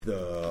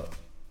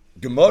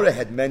Gemara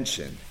had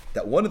mentioned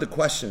that one of the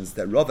questions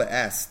that Rava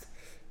asked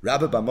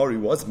Rabbi Bamori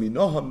was,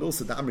 Minoha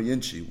Milsa Damri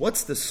Yinchi.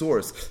 What's the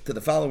source to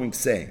the following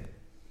saying?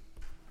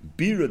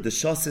 Bira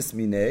deshasis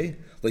mine,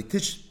 like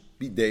tish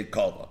bidei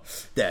kala.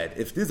 That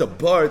if there's a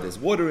bar, there's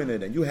water in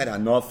it, and you had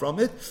enough from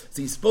it,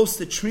 so he's supposed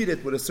to treat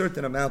it with a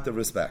certain amount of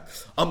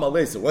respect.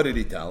 Amalei, so what did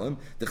he tell him?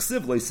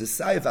 Dechsiv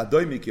loisasayiv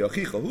adoimi ki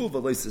achicha hu,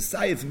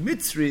 v'loisasayiv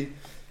mitzri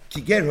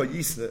ki ger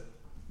ha'yisne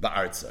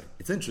ba'artzai.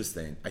 It's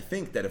interesting. I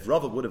think that if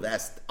Rava would have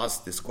asked us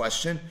this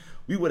question,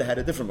 we would have had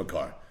a different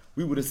makar.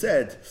 We would have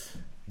said,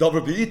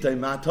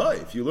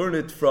 if you learn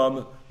it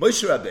from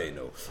Moshe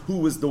Rabbeinu, who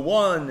was the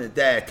one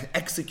that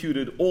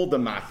executed all the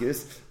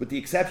makis, with the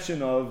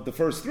exception of the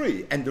first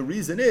three. And the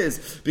reason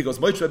is because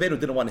Moshe Rabbeinu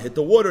didn't want to hit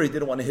the water, he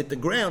didn't want to hit the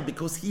ground,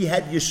 because he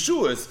had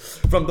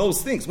Yeshuas from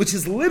those things, which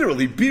is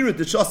literally Birat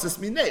Deshasas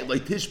Minei,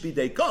 like Tishbi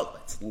Deikal.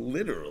 That's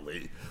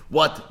literally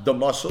what the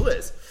mashal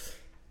is.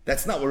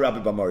 That's not what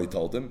Rabbi Bamari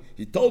told him.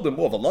 He told him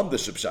more of a lamda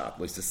shibshat,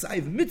 like the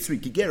sa'iv mitzri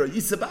kigera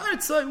yisab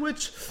artzai,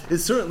 which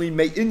is certainly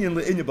me'inyan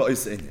le'inyan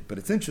ba'isa inyan. But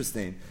it's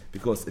interesting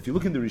because if you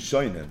look in the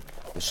Rishonim,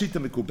 the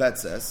Shita Mikubet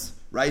says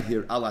right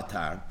here al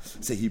atar,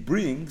 so he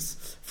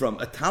brings from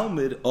a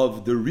Talmud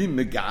of the Rim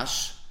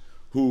Megash,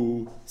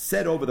 who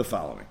said over the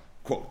following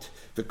quote: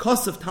 "The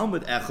cost of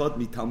Talmud echad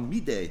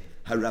mitalmidei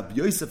Harab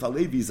Yosef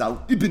Alevi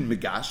Zal Ibn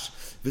Megash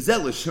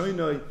v'zel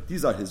l'shoynoi."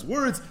 These are his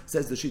words.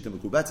 Says the Shita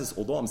Mekubetzes.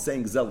 Although I'm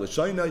saying zel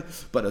l'shoynoi,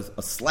 but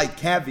a slight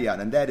caveat,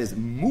 and that is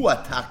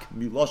muatak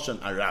miloshan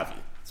Aravi.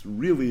 It's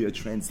really a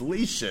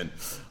translation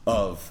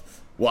of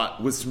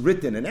what was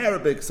written in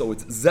Arabic, so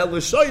it's zel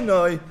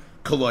l'shoynoi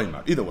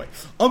koloimar. Either way,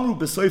 Amru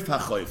b'soif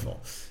ha'choifel.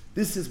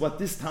 This is what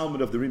this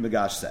Talmud of the Rim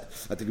Megash said.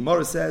 That the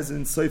Gemara says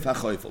in Soif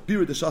HaChoifel,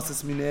 Pirish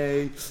Deshasas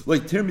Minei,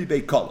 Loiter Mi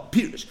Beikala.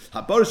 Pirish,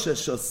 Habarsha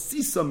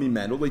Shasisa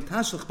Mimenu,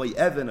 Loitashach by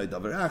Evan,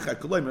 Oidavar Achar,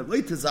 Koloimer,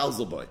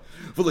 Loitazalzel boy.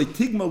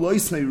 Voloitigma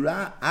Loisnei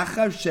Ra,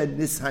 Achar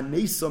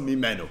Shenishanesa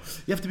Mimenu.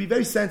 You have to be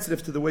very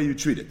sensitive to the way you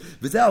treat it.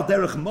 Vizel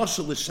Derech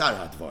Moshel Lishar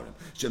Hadvarim.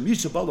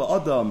 Shemisha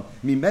Bala Adam,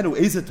 Mimenu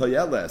Eze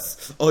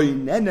Toyeles,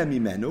 Oinena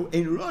Mimenu,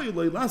 Ein Roy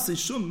Loilase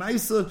Shum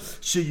Maisa,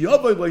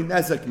 Sheyavoy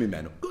Loinezek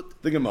Mimenu. Good.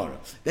 The Gemara.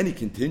 Then he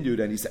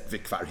continued and he said,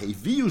 "Vikvar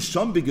heviu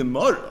sham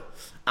beGemara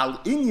al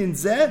inyan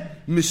zeh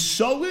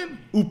mishalim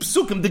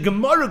upsukim." The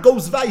Gemara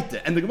goes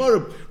weiter, and the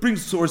Gemara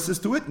brings sources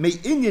to it. May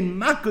inyan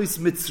makos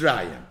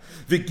mitzrayim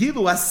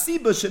v'gilu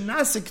asiba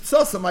shenasik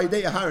tzasam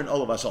aydei aharon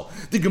olav hashal.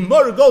 The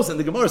Gemara goes and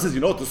the Gemara says,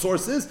 you know what the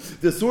source is?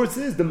 The source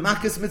is the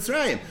makos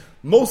mitzrayim.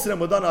 Most of them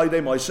were done al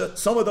yedei Moshe.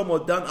 Some of them were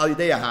done al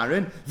yedei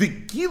Aharon.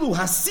 V'gilu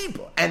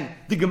hasiba, and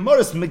the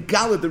Gemara's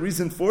megala, the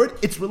reason for it,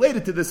 it's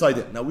related to this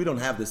idea. Now we don't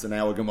have this in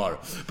our Gemara,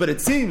 but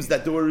it seems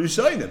that there were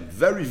Rishonim,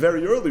 very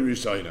very early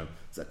Rishonim.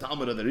 It's a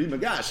Talmud of the Rim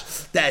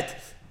Megash that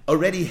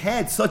already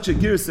had such a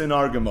girsa in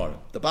our Gemara.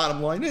 The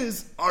bottom line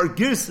is our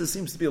girsa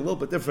seems to be a little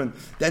bit different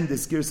than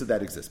this girsa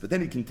that exists. But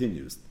then he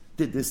continues.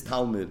 Did this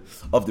Talmud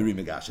of the Rim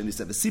Megash, and he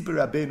said, "V'siper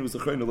Rabbeinu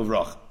Zechron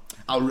Levrach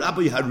al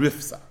Rabbi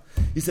Harifsa."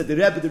 He said the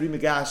Rebbe the Rim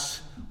Megash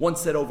once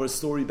said over a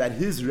story about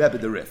his Rebbe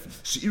the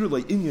Rif,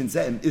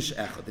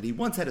 that he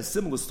once had a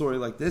similar story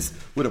like this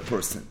with a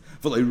person.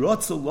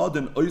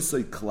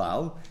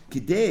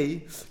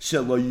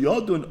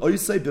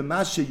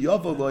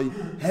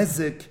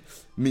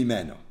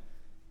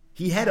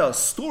 He had a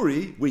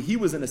story where he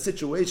was in a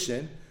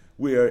situation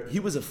where he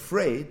was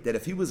afraid that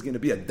if he was going to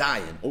be a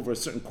dayan over a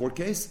certain court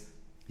case,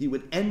 he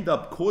would end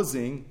up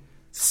causing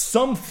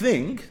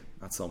something,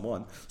 not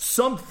someone,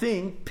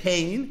 something,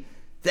 pain,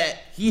 that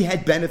he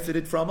had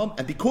benefited from him,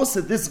 and because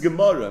of this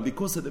Gemara, and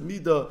because of the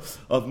Midah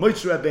of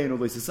Moshe Rabbeinu,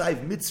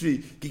 Loisasayv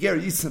Mitzri, Giger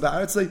Yisrael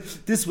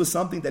Ba'artzai, this was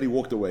something that he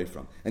walked away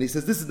from. And he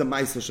says, this is the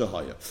Ma'aser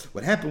Shahaya.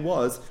 What happened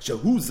was,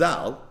 Shahu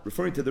Zal,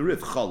 referring to the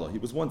Rif, Chala, he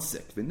was once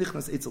sick.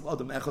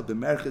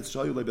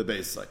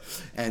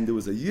 And there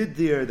was a Yid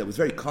there that was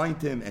very kind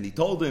to him, and he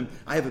told him,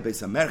 I have a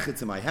Beis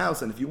HaMerchetz in my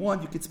house, and if you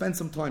want, you could spend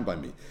some time by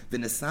me.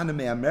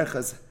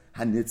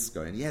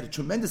 And he had a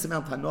tremendous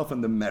amount of hanof on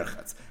the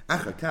merchatz.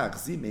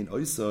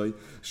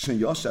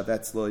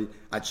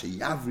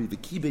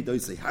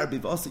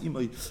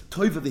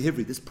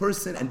 This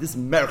person and this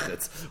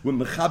merchatz were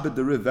mechabed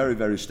the riv very,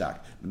 very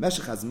stark.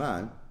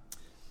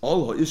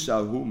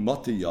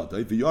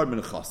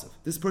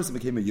 This person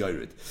became a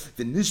yored.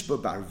 He had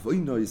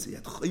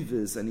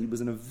chayvis, and he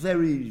was in a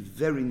very,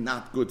 very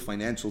not good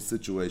financial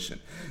situation.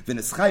 And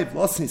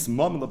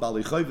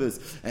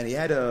he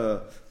had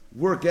a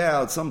work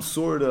out some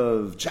sort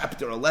of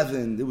chapter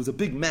 11. There was a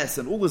big mess,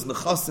 and all his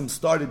nechasim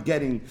started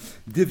getting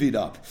divvied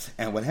up.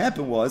 And what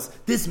happened was,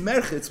 this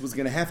merchitz was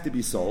going to have to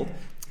be sold,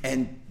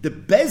 and the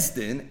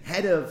Bezdin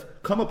had to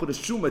come up with a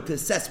shuma to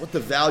assess what the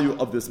value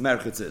of this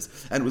merchitz is.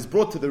 And it was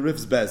brought to the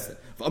Rif's Bezdin.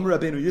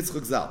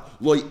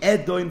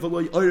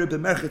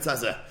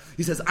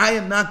 He says, I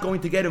am not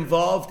going to get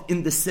involved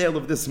in the sale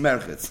of this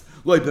merchitz.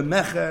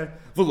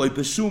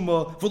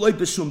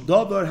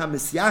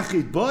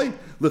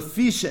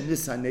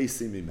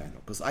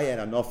 Because I had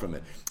enough from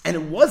it. And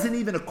it wasn't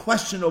even a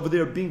question over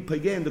there being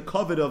pagay in the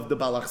covet of the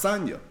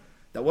Balachsanya.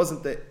 That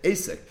wasn't the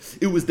Asik.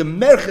 It was the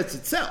merchitz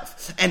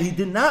itself. And he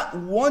did not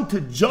want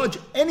to judge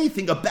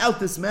anything about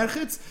this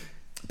merchitz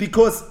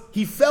because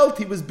he felt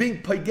he was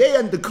being pagei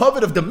and the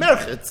covet of the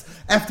merchitz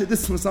after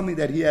this was something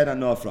that he had a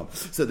know from.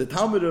 So the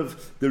Talmud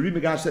of the Ri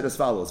Migash said as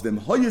follows, V'im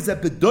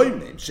hoyezeh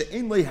bedoimnim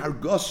she'en lei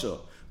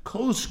hargosha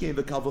Kol shkein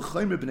v'kal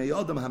v'chomer b'nei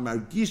adam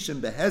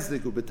hamargishim behezdik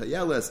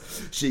u'b'tayeles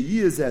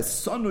sheyizeh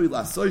sonui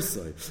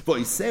lasoisoi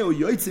v'oiseu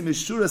yoytzim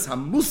mishuras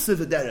hamusar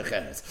v'derech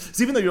eretz.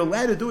 So even though you're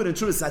allowed to do it in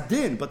shuras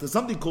adin, but there's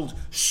something called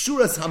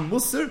shuras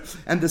hamusar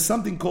and there's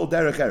something called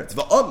derech eretz.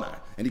 V'omar,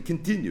 and he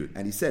continued,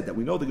 and he said that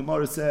we know the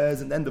Gemara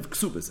says in the end of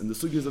Ksubas, in the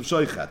Sugyas of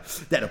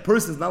Shoichat, that a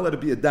person is not allowed to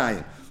be a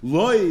dayan.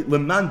 Loi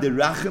leman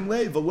derachim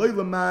le, v'loi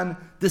leman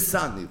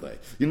desani le.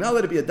 You're not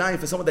allowed to be a dayan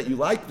for someone that you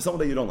like, for someone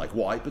that you don't like.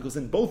 Why? Because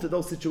in both of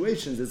those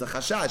situations, there's a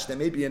chashash that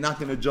maybe you're not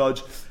going to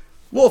judge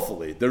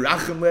lawfully. The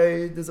rachim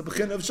le, there's a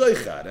bechin of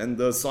Shoichat, and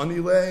the sani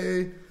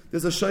le,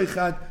 there's a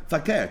shoichat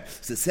fakir.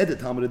 So it said the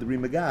Talmud of the Ri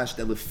Migash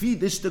that lefi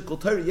dishta kol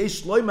Torah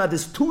yesh loima,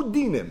 there's two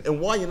dinim and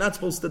why you're not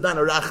supposed to dan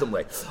a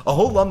rachamle. A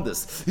whole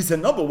lumdus. He said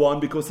number one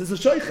because there's a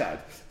shoichat.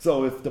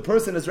 So if the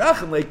person is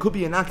rachamle, could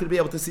be you're not going to be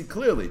able to see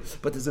clearly.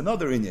 But there's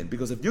another inyan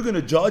because if you're going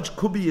to judge,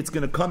 could be it's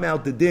going to come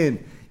out the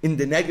din in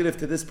the negative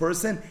to this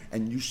person,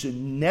 and you should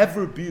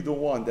never be the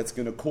one that's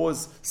going to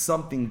cause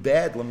something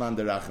bad, Laman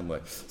derachim.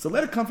 So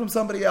let it come from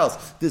somebody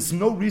else. There's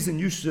no reason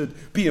you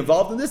should be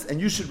involved in this, and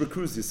you should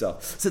recuse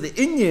yourself. So the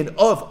inyan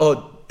of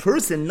a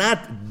person not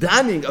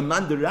danning a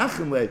man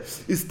derachim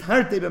is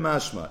tarte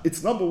b'mashma.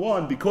 It's number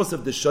one because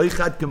of the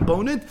shoichat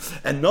component,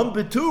 and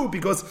number two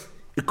because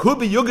it could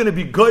be you're going to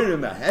be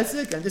goyim a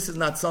hesek, and this is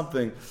not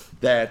something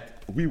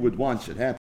that we would want should happen.